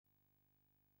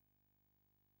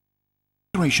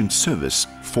declaration service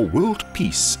for world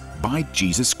peace by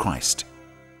Jesus Christ.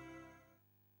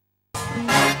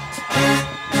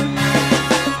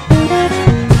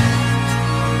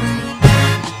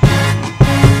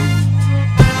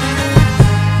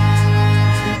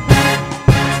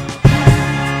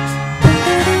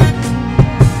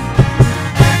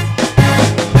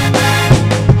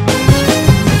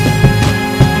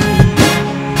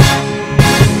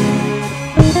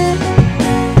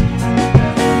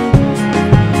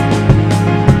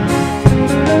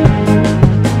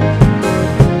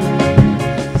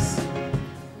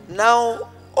 Now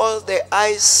all the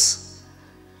eyes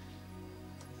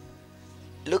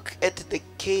look at the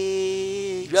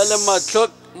cakes.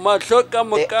 The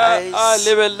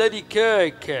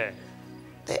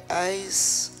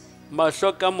eyes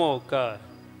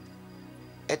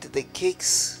at the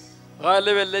cakes.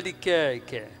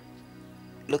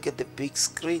 Look at the big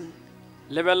screen.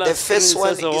 The first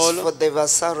one is for the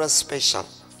Vasara special.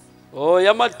 Oh,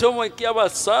 ya mathomo ke ya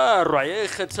basarwa e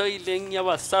kgethegileng ya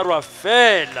basarwa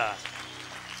fela.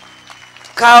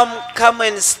 Come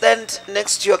and stand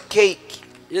next to your cake.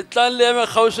 E tlang le eme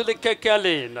kgauswi le keke ya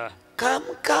lena. Come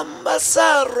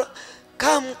basarwa.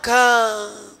 Come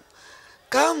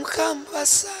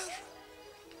basarwa.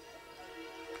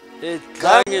 E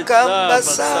tlang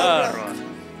basarwa.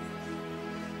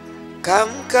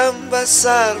 Come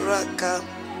basarwa.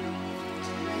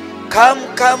 Come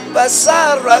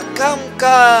basarwa, come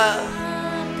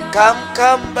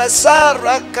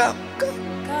basarwa, come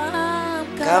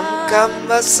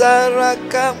basarwa,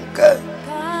 come.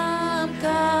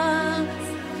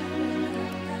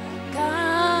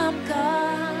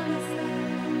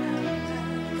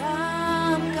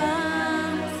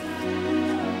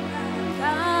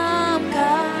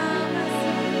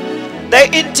 The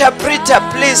interpreter,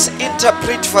 please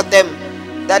interpret for them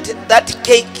that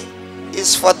cake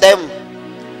is for them.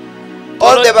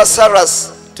 All the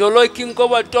Basaras. Tolo kinko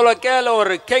ba tolo kela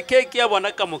ore keke ya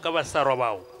bona ka moka basarwa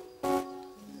bao.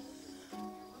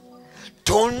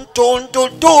 Ton ton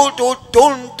ton ton ton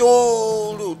ton ton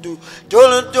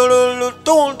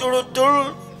ton ton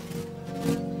ton.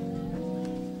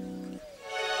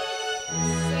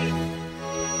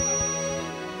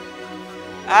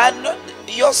 And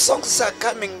your songs are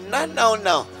coming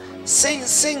now.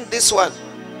 Sing this one.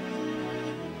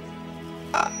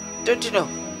 Don't you know?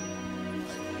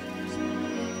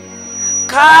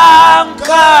 Come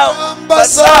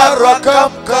Basara,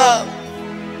 come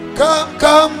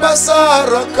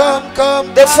Basara,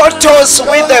 come. The photos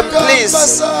with them, please.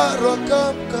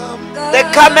 The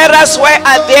cameras, where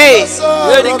are they?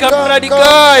 Where the camera di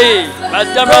kai?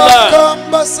 Matamela.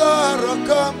 Come Basara,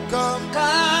 come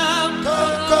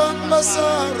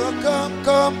Basara,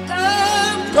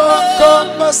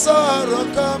 come Basara,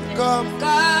 come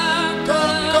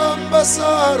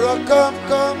Basara, come Basara, come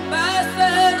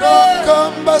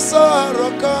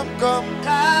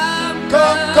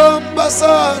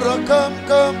Basara, come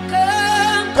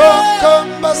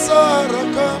Basara,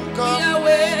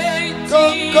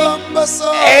 come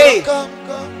Basara. Hey,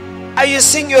 are you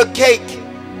seeing your cake?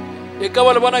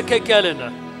 Ikawa bona cake ya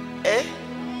lena.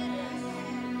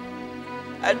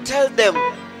 I tell them.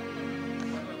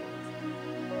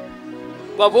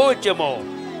 Babuche mo.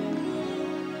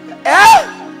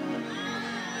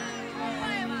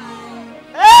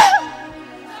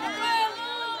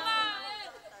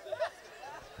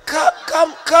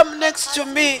 Come next to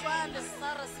me.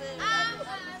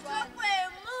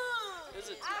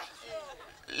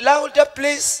 Louder,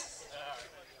 please.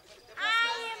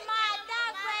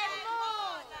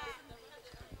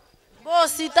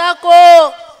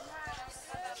 Bositako.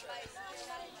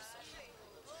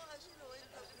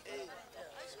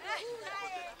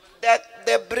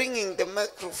 They're bringing the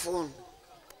microphone.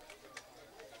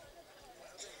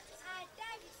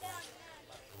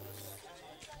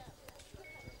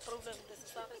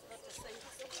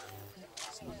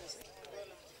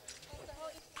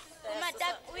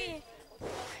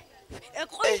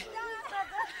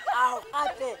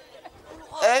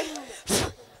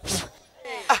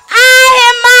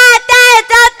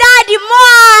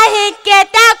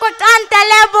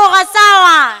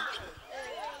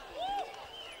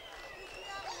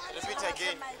 Repeat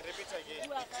again.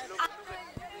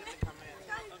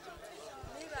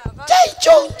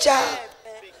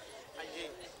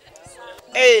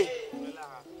 Hey.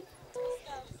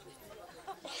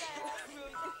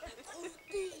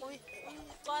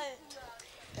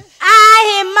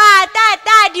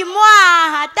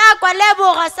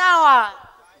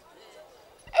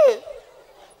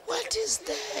 What is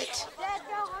that?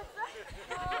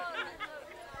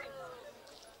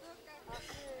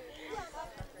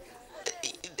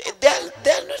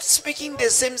 They're not speaking the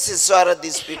same Siswara,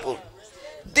 these people.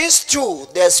 These two,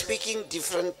 they are speaking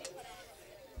different.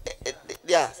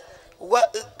 Yeah.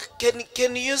 What,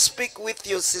 can you speak with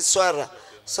your Siswara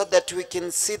so that we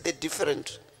can see the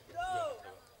different?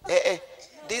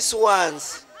 These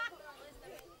ones.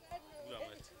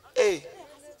 Hey.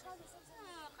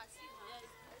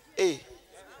 Hey.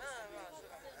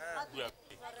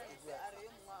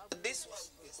 This one.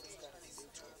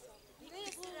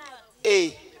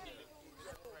 Hey.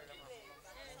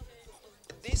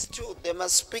 These two, they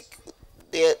must speak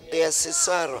their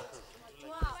Siswara.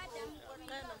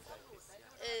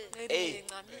 Hey.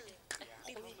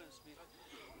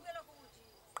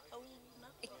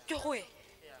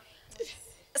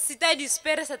 Sita di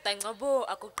spere sa tanga bo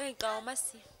ako kai ka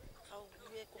masi.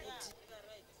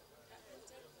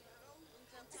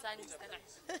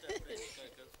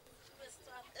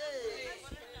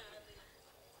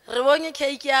 Re bone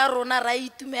cake ya rona ra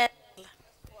itumela.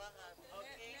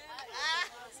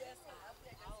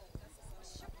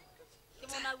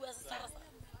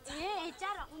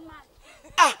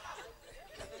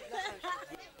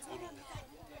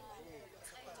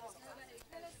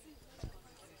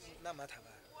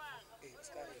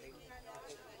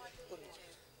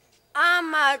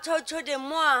 Ama chocho de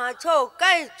moi cho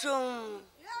kai chung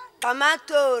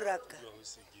tamatora ka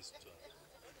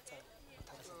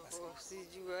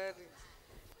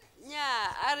nya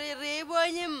are re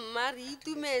bonye mma re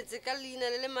itumetse ka leina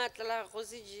le matla la go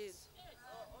se Jesu.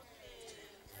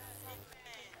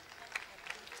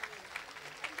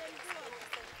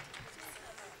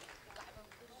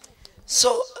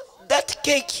 So that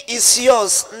cake is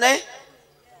yours, ne?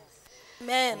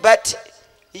 Amen. But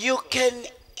you can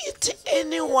eat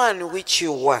anyone which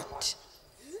you want.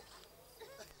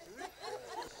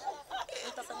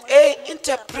 Hey,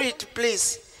 interpret,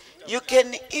 please. You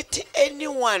can eat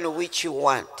anyone which you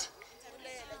want.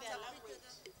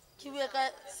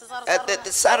 The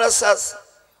Sarasas,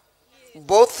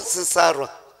 both Sisara.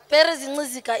 Pere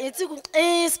zinzika etsi ku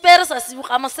spere sa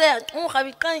sibuka masea o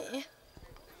gabi kan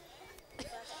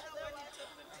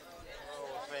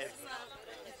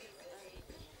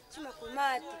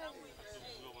Chimakumati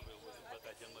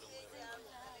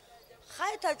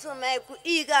Khaita tsoma ku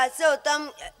iga se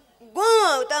tam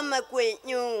go tam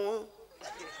makwenyu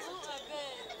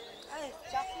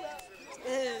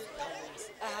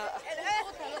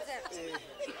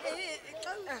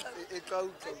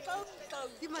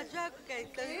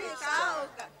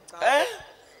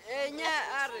nya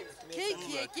are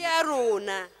keke ke ya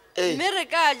rona mere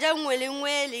ka ja ngwele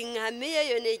ngwele ha me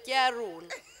yone ke ya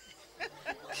rona.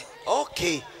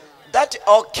 Okay,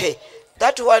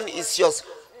 that one is yours.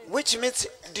 Which means,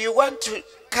 do you want to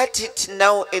cut it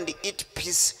now and eat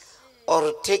piece,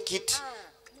 or take it,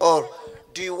 or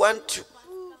do you want to?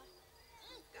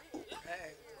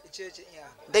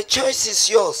 The choice is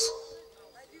yours.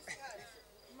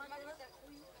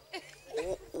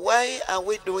 Why are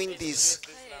we doing this?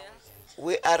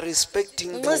 We are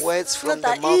respecting the words from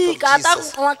the mouth of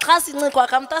Jesus.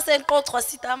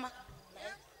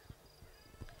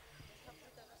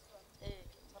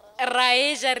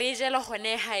 Raeja reja la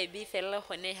gone ha e be fela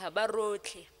gone ha ba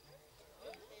rotlhe.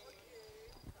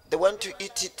 They want to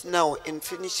eat it now and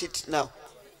finish it now.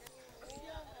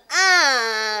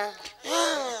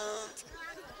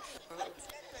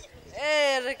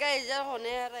 Re ka ja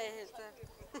gone ra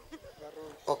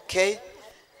Okay,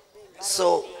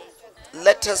 so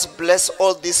let us bless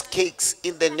all these cakes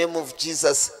in the name of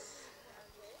Jesus.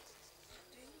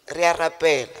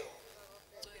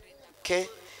 Okay,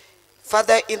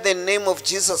 Father, in the name of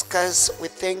Jesus Christ, we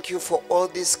thank you for all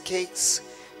these cakes.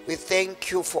 We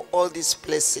thank you for all these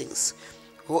blessings.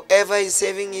 Whoever is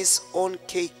having his own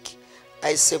cake,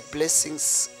 I say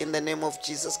blessings in the name of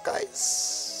Jesus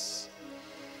Christ.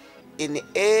 In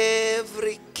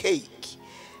every cake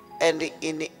and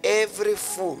in every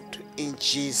food, in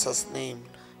Jesus' name,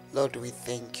 Lord, we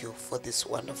thank you for this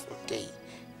wonderful day.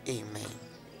 Amen.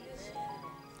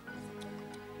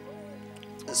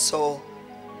 So,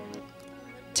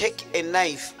 take a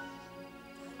knife.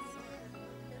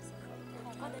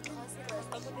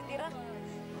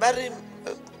 But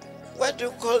what do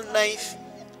you call knife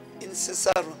in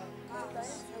Cesaro?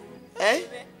 Eh?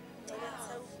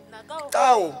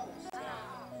 Cow.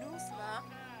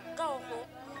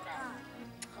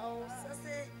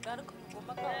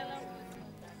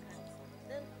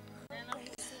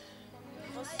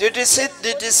 Did you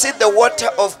see the water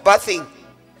of bathing?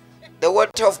 The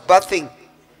water of bathing.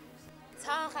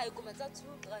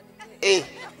 Eh.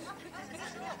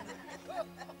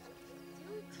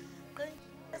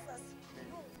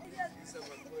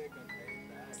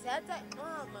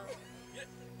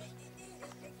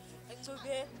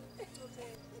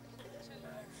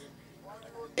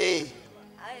 Eh.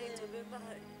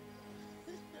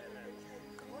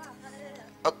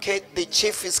 Okay, the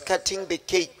chief is cutting the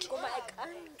cake,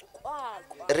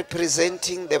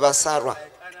 representing the Basarwa.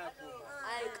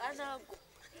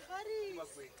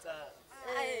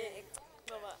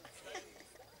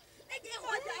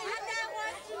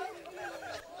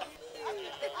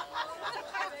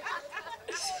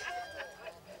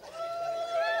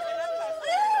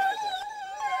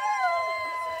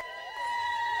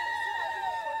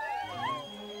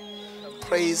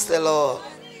 Praise the Lord.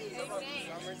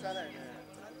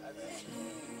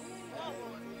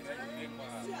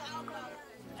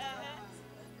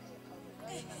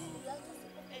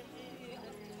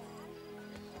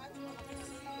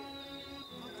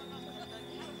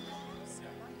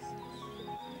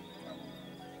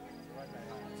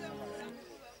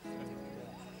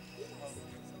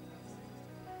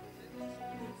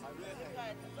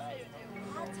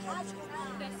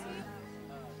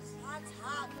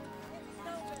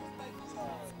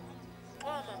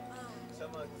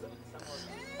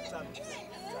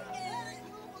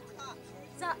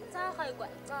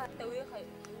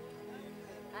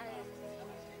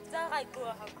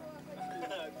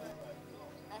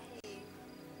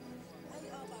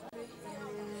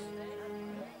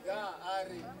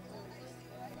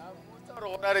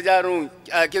 Re jaanong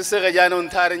a ke sege jaanong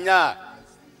thare nya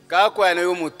ka kwano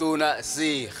yo motona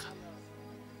sega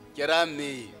ke ra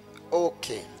mme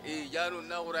Okay. e jaanong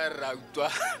nna gore a re ra utlwa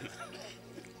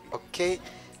Okay.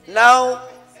 Now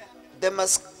they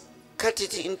must cut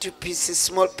it into pieces,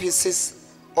 small pieces.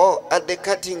 Or at the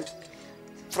cutting,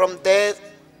 from there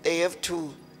they have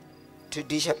to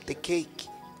dish up the cake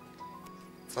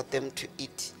for them to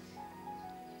eat.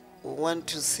 We want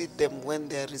to see them when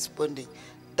they are responding.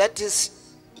 That is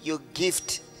your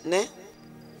gift, ne?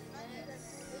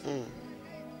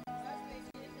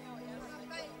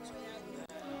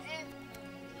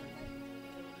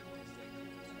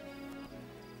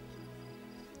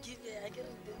 Give it, I can,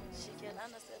 she can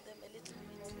understand them a little bit.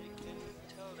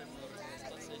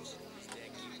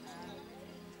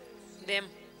 Them.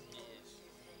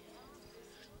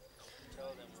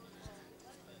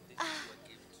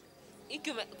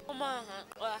 Ikume oma ha.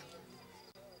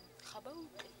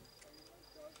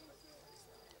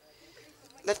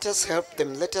 Let us help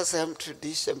them. Let us help to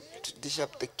dish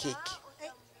up the cake.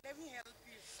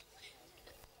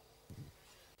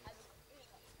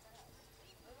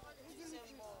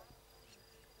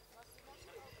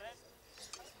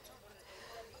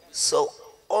 So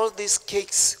all these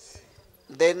cakes,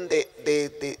 then the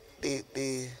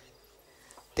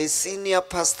senior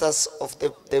pastors of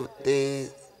the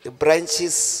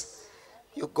branches,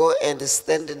 you go and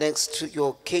stand next to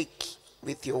your cake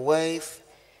with your wife,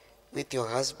 with your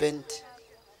husband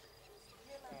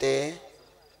there,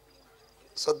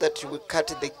 so that you will cut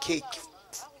the cake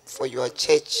for your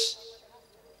church.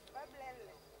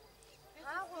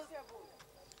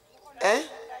 Eh?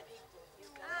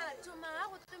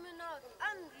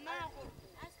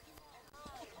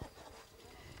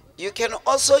 You can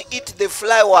also eat the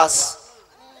flowers.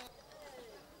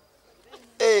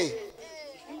 Hey.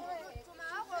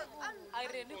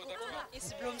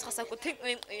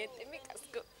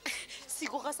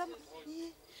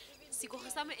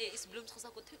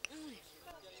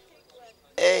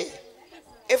 Hey.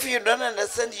 If you don't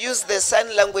understand, use the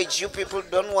sign language. You people,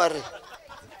 don't worry.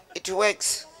 It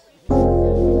works.